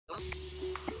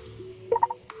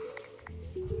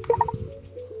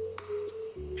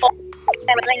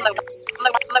Aeroplane mode.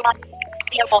 Mobile.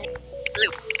 DO4.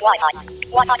 Blue. Wi-Fi.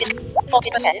 Wi-Fi is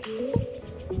 40%.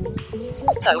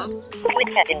 Home.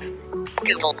 Quick settings.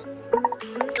 Google.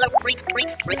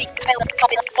 Repeat. Spell.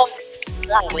 Copy. Pause.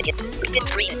 Language. Dim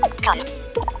screen. Count.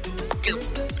 Go.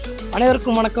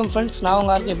 அனைவருக்கும் வணக்கம் friends, நான்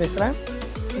உங்கள் RK பேசுகிறேன்.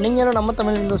 நீங்களும் நம்ம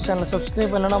Tamil news சேனலை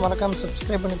சப்ஸ்கிரைப் பண்ணலன்னா மறக்காமல்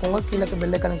சப்ஸ்கிரைப் பண்ணிக்கோங்க. கீழே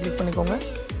பெல் ஐக்கானை கிளிக் பண்ணிக்கோங்க.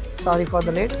 Sorry for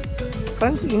the late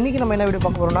friends. இன்றைக்கி நம்ம என்ன வீடியோ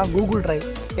பார்க்க போகிறோம்னா கூகுள் டிரைவ்.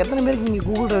 எத்தனை பேருக்கு இங்கே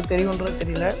கூகுள் டிரைவ் தெரியுன்றது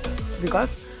தெரியல.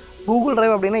 பிகாஸ் கூகுள்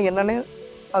டிரைவ் அப்படின்னா என்னென்னு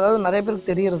அதாவது நிறைய பேருக்கு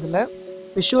தெரியறதில்ல.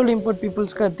 விஷுவல் இம்பர்ட்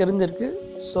பீப்புள்ஸ்க்கு அது தெரிஞ்சிருக்கு.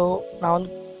 ஸோ நான் வந்து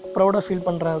ப்ரௌடாக ஃபீல்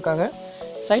பண்ணுறதுக்காக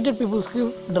சைட்டட் பீப்புள்ஸ்க்கு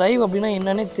டிரைவ் அப்படின்னா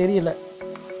என்னென்னே தெரியல.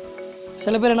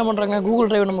 சில பேர் என்ன பண்ணுறாங்க, கூகுள்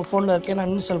டிரைவ் நம்ம ஃபோனில் இருக்கேன்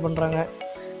நான் இன்ஸ்டால் பண்ணுறாங்க.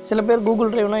 சில பேர் கூகுள்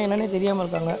டிரைவ்னால் என்னென்னே தெரியாமல்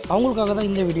இருக்காங்க. அவங்களுக்காக தான்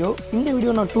இந்த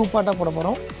வீடியோ நான் 2 பார்ட்டாக போட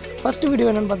போகிறோம். ஃபஸ்ட்டு வீடியோ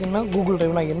என்னென்னு பார்த்தீங்கன்னா கூகுள்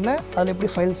டிரைவ்னா என்ன, அதில் எப்படி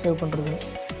ஃபைல் சேவ் பண்ணுறது.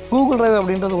 கூகுள் டிரைவ்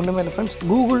அப்படின்றது ஒன்றுமே இல்லை ஃப்ரெண்ட்ஸ்.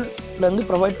 கூகுள்லேருந்து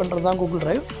ப்ரொவைட் பண்ணுறது தான் கூகுள்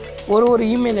டிரைவ். ஒரு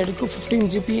இமெயில் ஐடிக்கு 15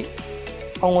 GB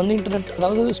அவங்க வந்து இன்டர்நெட்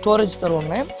அதாவது ஸ்டோரேஜ்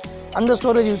தருவாங்க. அந்த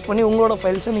ஸ்டோரேஜ் யூஸ் பண்ணி உங்களோட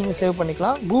ஃபைல்ஸை நீங்கள் சேவ்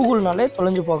பண்ணிக்கலாம். கூகுள்னாலே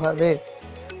தொலைஞ்சு போகாது,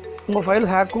 உங்கள் ஃபைல்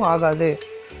ஹேக்கும் ஆகாது.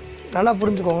 நல்லா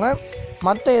புரிஞ்சுக்கோங்க.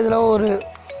 மற்ற இதில் ஒரு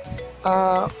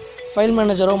ஃபைல்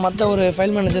மேனேஜரோ மற்ற ஒரு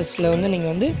ஃபைல் மேனேஜர்ஸில் வந்து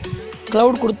நீங்கள் வந்து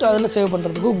க்ளவுட் கொடுத்து அதில் சேவ்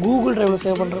பண்ணுறதுக்கும் கூகுள் டிரைவில்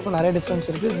சேவ் பண்ணுறதுக்கும் நிறைய டிஃப்ரென்ஸ்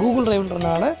இருக்குது. கூகுள்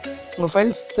டிரைவ்ன்றனால உங்கள்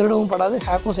ஃபைல்ஸ் திருடவும் படாது,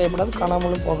 ஹேக்கும் செய்யப்படாது,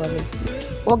 காணாமலும் போகாது.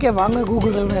 ஓகே, வாங்க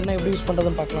கூகுள் டிரைவ் என்ன எப்படி யூஸ்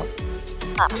பண்ணுறதுன்னு பார்க்கலாம்.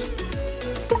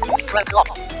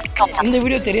 இந்த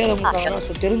வீடியோ தெரியாதவங்களுக்காக,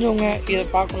 ஸோ தெரிஞ்சவங்க இதை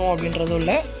பார்க்கணும் அப்படின்றதும்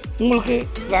இல்லை. உங்களுக்கு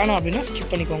வேணாம் அப்படின்னா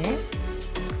ஸ்கிப் பண்ணிக்கோங்க.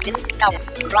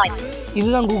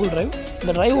 இதுதான் கூகுள் டிரைவ்.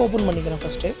 இந்த டிரைவ் ஓப்பன் பண்ணிக்கிறேன்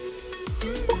ஃபஸ்ட்டு.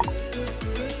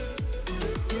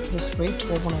 ஜஸ்ட் வெயிட்,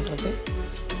 ஓப்பன் ஆகிட்டு.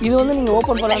 இது வந்து நீங்கள்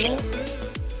ஓப்பன் பண்ணாலும்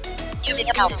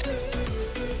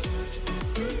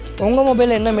உங்கள்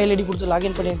மொபைலில் என்ன மெயில் ஐடி கொடுத்து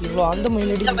லாகின் பண்ணியிருக்கீங்களோ அந்த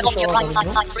மெயில் ஐடி ஷோ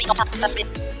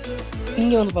ஆகும்.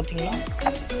 இங்கே வந்து பார்த்தீங்கன்னா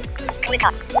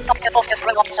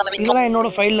இதெல்லாம்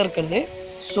என்னோடய ஃபைலில் இருக்கிறது.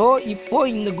 ஸோ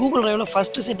இப்போது இந்த கூகுள் டிரைவில்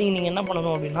ஃபஸ்ட்டு செட்டிங் நீங்கள் என்ன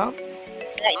பண்ணணும் அப்படின்னா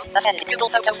name, ascend, Google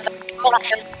Photos, more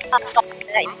actions, app stop,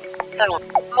 name, phone,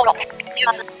 more options, view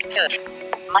as, search,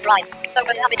 my drive,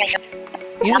 open navigation,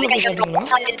 navigation drop,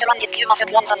 sign into Ranjit Q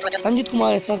Mustard 100. Ranjith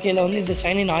Kumar SRKல வந்து இது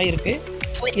சைன் இன் ஆயிருக்கு.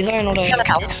 இதான் என்னோட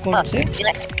accounts.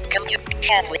 Select, compute,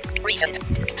 shared with, recent,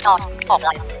 start,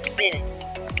 offline, bin,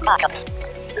 backups,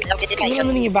 notifications. இது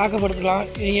வந்து நீங்கள் backup எடுத்துக்கலாம்.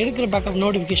 எடுக்கிற பேக்கப்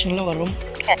நோட்டிஃபிகேஷனில் வரும்.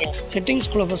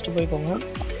 செட்டிங்ஸ்குள்ளே ஃபஸ்ட்டு போய்க்கோங்க.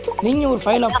 நீங்கள் ஒரு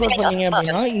ஃபைல் அப்லோட் பண்ணீங்க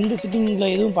அப்படின்னா இந்த செட்டிங்கில்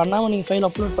எதுவும் பண்ணாமல் நீங்கள் ஃபைல்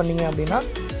அப்லோட் பண்ணீங்க அப்படின்னா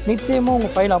நிச்சயமாக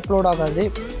உங்கள் ஃபைல் அப்லோட் ஆகாது.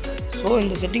 ஸோ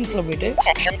இந்த செட்டிங்ஸில் போய்ட்டு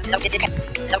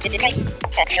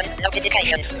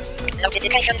நோட்டிஃபிகேஷன்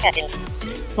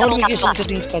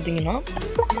செட்டிங்ஸ் பார்த்தீங்கன்னா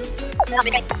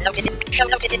Show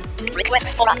notification.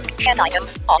 Requests for shared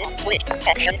items on switch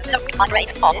section.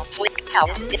 Migrate on switch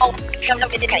sound default. Show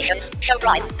notifications. Show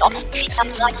drive dots sheets and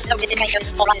slides notifications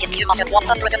for Ranjit Q Mustard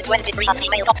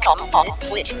 123@gmail.com on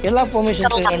switch. எல்லா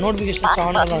permissions notifications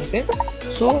on ஆக இருக்கு.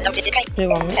 So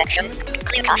notification section.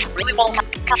 Clear cache. Remove all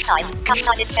cache size. Cache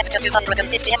size is set to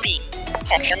 250 MB.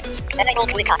 Section. Enable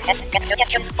quick access. Get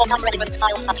suggestions for time-relevant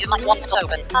files that you might want to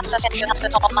open. Add a section at the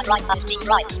top of my drive and Team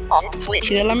drives. On switch.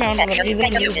 Section.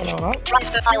 Data usage.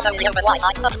 Transfer files only over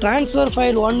Wi-Fi. Transfer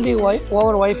file only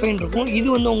over Wi-Fi இருக்கும். இது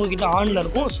வந்து உங்ககிட்ட ஆன்ல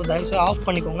இருக்கும். So தயவுசெய்து of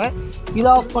பண்ணிக்கோங்க. இதை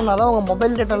of பண்ணாதான் உங்கள்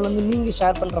மொபைல் டேட்டாவில் வந்து நீங்கள்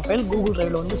ஷேர் பண்ணுற ஃபைல் கூகுள்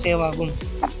டிரைவில் வந்து சேவ் ஆகும்.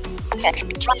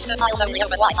 Transfer files only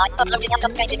over Wi-Fi. Uploading and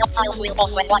updating of files will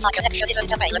pause when Wi-Fi connection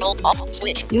isn't available. Off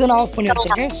switch. இதை நான் ஆஃப் பண்ணி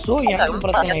வச்சிருக்கேன். ஸோ எனக்கு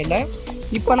பிரச்சனை இல்லை.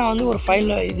 இப்போ நான் வந்து ஒரு ஃபைல்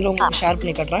இதில் உங்களுக்கு ஷேர்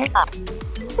பண்ணி காட்டுறேன்.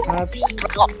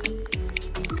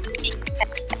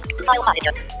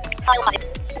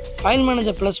 ஃபைல்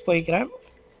மேனேஜர் ப்ளஸ் போய்க்கிறேன்.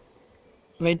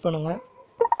 வெயிட் பண்ணுங்க.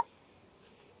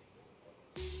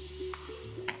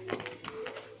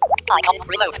 Icon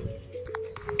remote.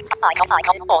 Icon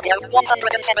audio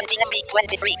 170 MB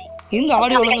 23. இந்த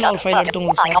ஆடியோல நான் ஒரு ஃபைல் எடுத்து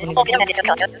உங்களுக்கு ஷேர் பண்ணிக்கிறேன். Editor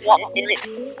cutter 1 in list.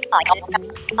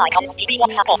 Icon DB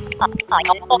WhatsApp.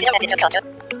 Icon audio editor cutter.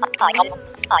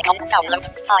 Icon download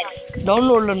 5.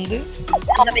 டவுன்லோட்ல இருந்து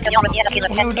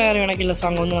எனக்கு இல்ல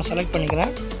சாங் வந்து நான் செலக்ட்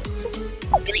பண்ணிக்கிறேன்.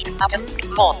 Delete button.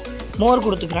 மோர்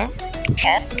கொடுத்துக்கிறேன்.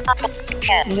 Share.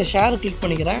 இந்த ஷேர் கிளிக்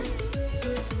பண்ணிக்கிறேன்.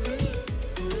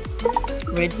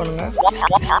 வெயிட் பண்ணுங்க.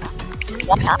 WhatsApp.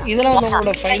 இதெல்லாம்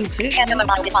உங்களோட ஃபைல்ஸ்.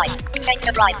 Save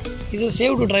to drive. இது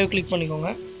சேவ் டு டிரைவ் கிளிக் பண்ணிக்கோங்க.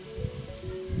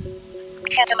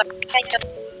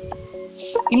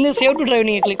 இந்த சேவ் டு டிரைவ்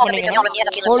நீங்க கிளிக் பண்ணீங்கன்னா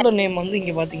ஃபோல்டர் நேம் வந்து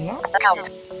இங்க பாத்தீங்கன்னா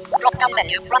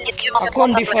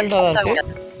அக்கவுண்ட் டிஃபால்ட்டா இருக்கு.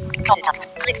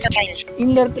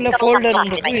 இந்த இடத்துல ஃபோல்டர்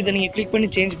இருக்கு. இதை நீங்க கிளிக் பண்ணி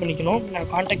சேஞ்ச் பண்ணிக்கணும். நான்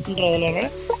கான்டாக்ட்ன்றதுல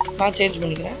நான் சேஞ்ச்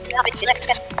பண்ணிக்கிறேன்.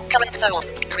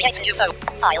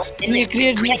 நீங்க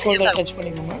கிரியேட் நியூ ஃபோல்டர் டச்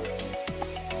பண்ணிக்கோங்க.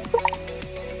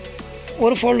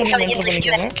 ஒரு folder Showing enter English US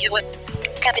பண்ணிக்கோங்க. keyword.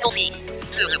 Capital C.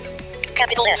 Zulu.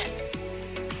 Capital S.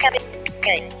 Capital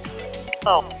K.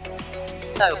 O.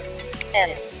 O.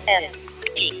 N. N.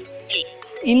 T. T.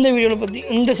 இந்த வீடியோவில்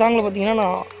இந்த சாங்கில் பார்த்தீங்கன்னா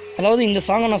நான் அதாவது இந்த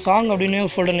சாங்கை நான் சாங் அப்படின்னு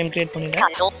ஒரு ஃபோல்டர் நேம் கிரியேட் பண்ணிட்டேன்.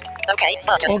 Cancel. Okay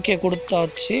button. ஓகே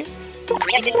கொடுத்தாச்சு.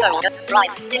 Creating folder.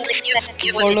 Drive. English US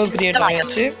keyword. Folder create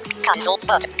பண்ணியாச்சு. Cancel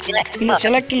button. Select இந்த button.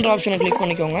 செலக்ட்ன்ற ஆப்ஷனை கிளிக்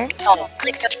பண்ணிக்கோங்க. Song.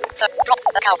 Click to drop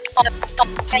account on a stop.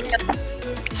 Save to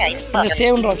save இந்த button.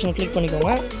 சேவ்ன்ற ஆப்ஷனை click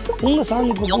பண்ணிக்கோங்க. உங்கள் சாங்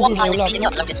இப்போ Your Google one file is டிரைவில் being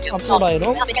uploaded to upload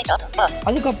ஆயிரும். Navigator.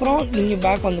 அதுக்கப்புறம் நீங்கள்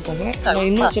பேக் வந்துக்கோங்க. நான்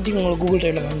இன்னொரு செட்டிங் உங்களுக்கு கூகுள்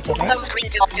டிரைவில் காமிச்சிடுறேன். Home screen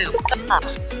to undo.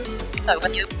 Apps.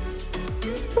 Overview.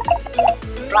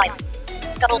 Drive.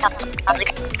 Double tap.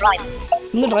 Drive.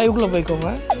 இந்த டிரைவுக்குள்ளே போய்க்கோங்க.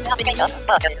 Navigator.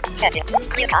 Button. Setting.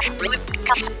 Clear cache. Remove.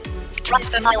 Cache.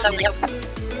 Transfer files only.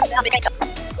 Navigator.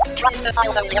 Transfer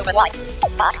files only over Wi.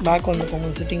 Back வந்துக்கோங்க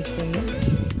settings பண்ணி.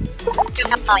 2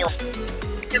 have files.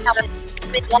 2000.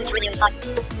 Bit 1 trillion file.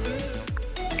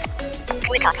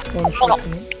 Quick cache. Follow.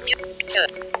 Sure.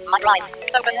 My drive.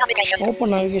 Open navigation.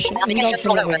 Open navigation இந்த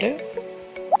ஆப்ஷனில் போய்ட்டு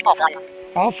Offline.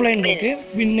 Offline இருக்குது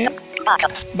பின்னு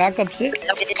Backups. பேக்கப்ஸு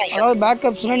Notifications. அதாவது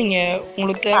பேக்கப்ஸ்னால் நீங்கள்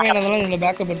உங்களுக்கு தேவையானதெல்லாம் இதில்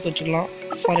பேக்கப் எடுத்து வச்சுக்கலாம்.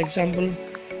 For example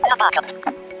Backups.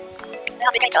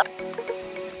 Navigator.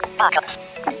 Backups.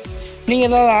 நீங்கள்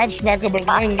ஏதாவது ஆப்ஸ் பேக்கப்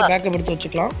எடுத்தால் இங்கே பேக்கப் எடுத்து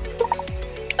வச்சுக்கலாம்.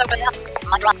 Open up.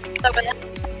 My drive. Open up.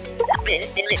 Bin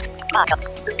in list. Backup.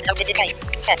 Notification.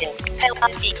 Setting. Help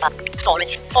and feedback.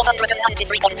 Storage.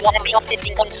 493.1 MB of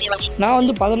 15.0 G. நான்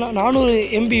வந்து 400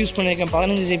 MB யூஸ் பண்ணியிருக்கேன்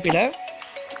 15 ஜிபியில்.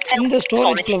 இந்த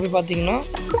ஸ்டோரேஜ்குள்ளே போய் பார்த்தீங்கன்னா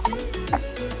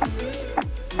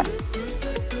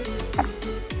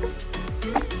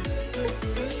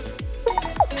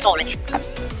Storage.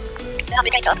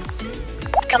 Navigator.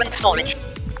 Current storage.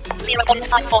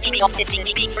 0.54 GB of 15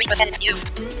 GB. 3% used.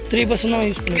 3% தான்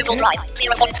யூஸ் Google பண்ணியிருக்கேன். Drive.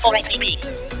 0.48 GB.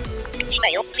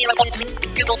 Gmail. 0.6.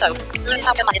 Google Phone. Learn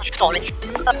how to manage storage.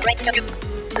 Upgrade to Google.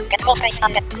 Get more space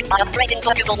and by upgrading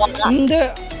to Google One plan. இந்த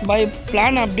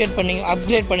plan update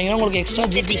பண்ணிங்கன்னா உங்களுக்கு extra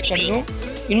ஜிபிஸ் கிடைக்கும்.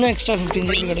 இன்னும் extra 15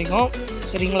 GB கிடைக்கும்.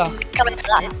 சரிங்களா? Current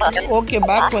plan button. Okay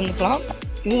back வந்துக்கலாம்.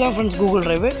 இதுதான் friends Google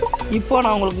drive. இப்போ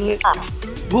நான் உங்களுக்கு Apps.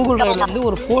 கூகுள் டிரைவில் வந்து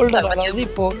ஒரு ஃபோல்டர் அதாவது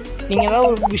இப்போது நீங்கள் ஏதாவது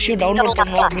ஒரு விஷயம் டவுன்லோட்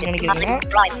பண்ணணும் அப்படின்னு நினைக்கிறீங்கன்னா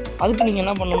Drive. அதுக்கு நீங்கள்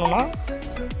என்ன பண்ணணும்னா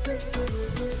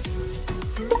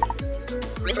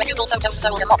Google Photos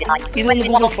folder modified. இது வந்து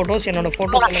கூகுள் ஃபோட்டோஸ் என்னோட More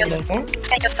ஃபோட்டோஸ் எல்லாம் actions. இருக்கும்.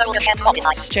 Status folder head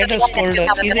modified. Status folder.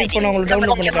 இது இப்போ நான் உங்களுக்கு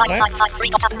download பண்ணி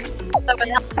காட்டுறேன்.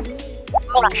 Open up.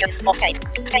 More actions for state.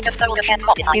 Status folder head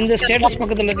modified. இந்த ஸ்டேட்டஸ்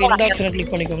பக்கத்தில் இருக்க இந்த ஆப்ஷனை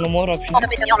கிளிக் பண்ணிக்கோங்க மோர் option. On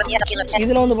a bit you're near the killer check.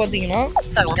 இதில் வந்து பார்த்தீங்கன்னா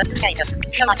Folder status.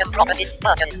 Show item properties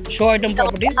button. Show item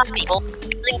properties Add people.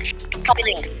 Link. Copy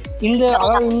link.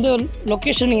 அதாவது இந்த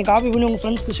லொக்கேஷன் நீங்கள் காப்பி பண்ணி உங்கள்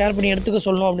ஃப்ரெண்ட்ஸ்க்கு ஷேர் பண்ணி எடுத்துக்க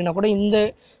சொல்லணும் அப்படின்னா கூட இந்த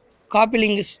காப்பி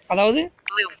லிங்க் அதாவது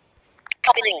Move.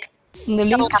 Copy link. இந்த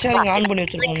லிங்க் ஷேரிங் ஆன் பண்ணி Link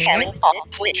வச்சுருக்கோங்க. sharing on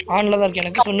switch. ஆனில் தான் இருக்குது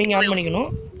எனக்கு. ஸோ நீங்கள் ஆன் பண்ணிக்கணும்.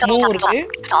 Double மூவ் tap இருக்குது.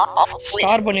 tap. Star off switch.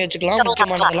 Star பண்ணி வச்சுக்கலாம். Double tap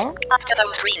முக்கியமானதெல்லாம் tap. Add to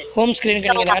home screen. Home ஸ்க்ரீனுக்கு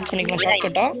நீங்கள் ஆட் பண்ணிக்கலாம்.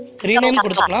 ஷார்ட்கட்டாக ரீநேம்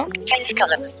கொடுத்துக்கலாம். Change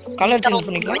color. கலர் சேஞ்ச்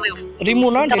பண்ணிக்கலாம்.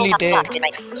 ரிமூவ்னா Double tap delete. to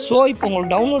activate. So இப்போ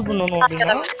உங்களுக்கு டவுன்லோட் பண்ணணும் Add to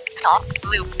அப்படின்னா home. Star.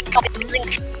 Move. Copy link.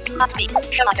 Add people.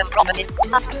 Show item properties.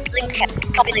 Add link check.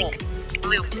 Copy link.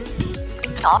 Move.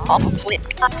 Star off switch.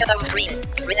 Add to home screen.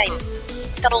 Rename.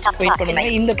 Double tap to wait பண்ணுங்க.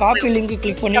 activate. இந்த copy link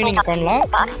click பண்ணி நீங்கள் பண்ணலாம்.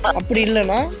 Back. அப்படி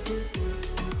இல்லைன்னா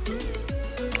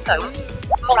Home.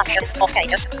 More actions for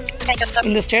status. Status to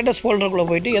இந்த status ஃபோல்டருக்குள்ளே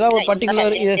போயிட்டு ஏதாவது ஒரு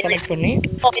பர்டிகுலர் இதை செலக்ட் பண்ணி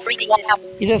 43D1000.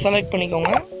 இதை செலக்ட்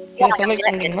பண்ணிக்கோங்க. இதை செலக்ட்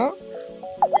பண்ணிங்கன்னா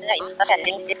Name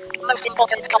ascending. Most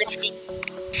important college key.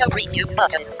 Show preview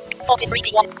button.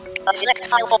 43D1. Unselect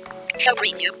file for. Show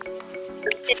preview.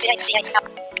 58CH.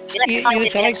 Select file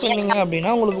இது செலக்ட் 58CH. பண்ணிங்க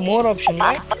அப்படின்னா உங்களுக்கு மோர்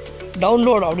ஆப்ஷனில்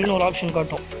டவுன்லோட் அப்படின்னு ஒரு ஆப்ஷன்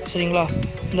காட்டும். சரிங்களா?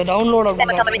 இந்த டவுன்லோட் Emma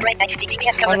அப்படின்னு summary break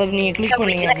HTTPS colon. அதை நீங்கள் கிளிக் Show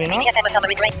பண்ணீங்க select அப்படின்னா PDF Emma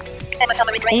summary break. Emma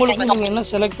summary break உங்களுக்கு statement of நீங்கள் என்ன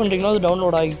செலக்ட் பண்ணுறீங்களோ அது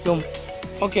டவுன்லோட் ஆகிக்கும்.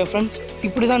 ஓகே ஃப்ரெண்ட்ஸ்,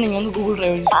 இப்படி தான் நீங்கள் வந்து கூகுள்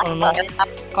டிரைவ் யூஸ் பண்ணணும். button.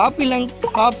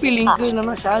 காப்பி லிங்க்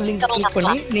இல்லைன்னா ஷேர் லிங்க் கிளிக்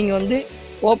பண்ணி நீங்கள் வந்து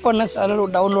ஓப்பன்னஸ் அதில்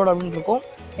டவுன்லோட் அப்படின்னு இருக்கும்.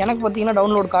 எனக்கு பார்த்தீங்கன்னா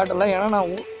டவுன்லோட் காட்டலை. ஏன்னா நான்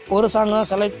ஒரு சாங் தான்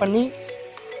செலக்ட் பண்ணி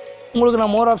உங்களுக்கு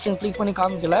நான் மோர் ஆப்ஷன் கிளிக் பண்ணி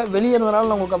காமிக்கல. வெளியே இருந்தனால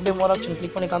நான் உங்களுக்கு அப்படியே மோர் ஆப்ஷன்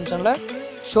கிளிக் பண்ணி காமிச்சேன்ல.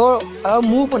 ஷோ அதாவது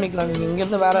மூவ் பண்ணிக்கலாம். நீங்கள்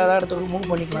இங்கேருந்து வேறு ஏதாவது இடத்துக்கு மூவ்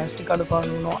பண்ணிக்கலாம். எஸ்டி கார்டு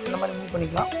பண்ணணும் அந்த மாதிரி மூவ்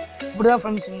பண்ணிக்கலாம். இப்படி தான்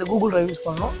ஃப்ரெண்ட்ஸ் இந்த கூகுள் டிரைவ் யூஸ்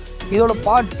பண்ணணும். இதோட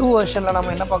பார்ட் 2 வெர்ஷனில்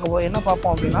நம்ம என்ன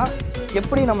பார்ப்போம் அப்படின்னா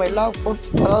எப்படி நம்ம எல்லா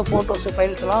அதாவது ஃபோட்டோஸு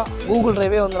ஃபைல்ஸ்லாம் கூகுள்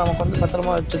டிரைவே வந்து நமக்கு வந்து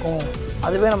பத்திரமா வச்சுக்கும்.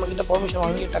 அதுவே நம்மக்கிட்ட பெர்மிஷன்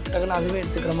வாங்கி டக்குன்னு அதுவே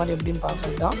எடுத்துக்கிற மாதிரி எப்படின்னு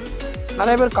பார்க்குறது தான்.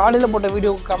 நிறைய பேர் காலையில் போட்ட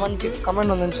வீடியோக்கு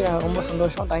கமெண்ட் வந்துச்சு. ரொம்ப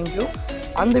சந்தோஷம், தேங்க்யூ.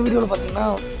 அந்த வீடியோவில் பார்த்தீங்கன்னா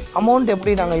அமௌண்ட்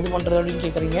எப்படி நாங்கள் இது பண்ணுறது அப்படின்னு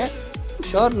கேட்குறீங்க.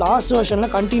 ஷோர் லாஸ்ட்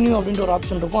வெர்ஷனில் கண்டினியூ அப்படின்ற ஒரு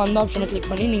ஆப்ஷன் இருக்கும். அந்த ஆப்ஷனை கிளிக்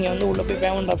பண்ணி நீங்கள் வந்து உள்ளே போய்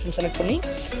பேமெண்ட் ஆப்ஷன் செலக்ட் பண்ணி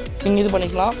நீங்கள் இது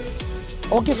பண்ணிக்கலாம்.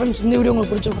 ஓகே ஃப்ரெண்ட்ஸ், இந்த வீடியோ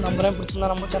உங்களுக்கு பிடிச்சிருக்கும் நம்புறேன். பிடிச்சிருந்தா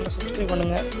நம்ம சேனலை சப்ஸ்கிரைப்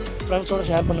பண்ணுங்கள், ஃப்ரெண்ட்ஸோடு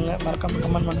ஷேர் பண்ணுங்கள், மறக்காமல்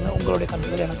கமெண்ட் பண்ணுங்கள். உங்களுடைய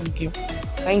கருத்துக்கள் எனக்கு முக்கியம்.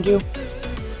 தேங்க்யூ.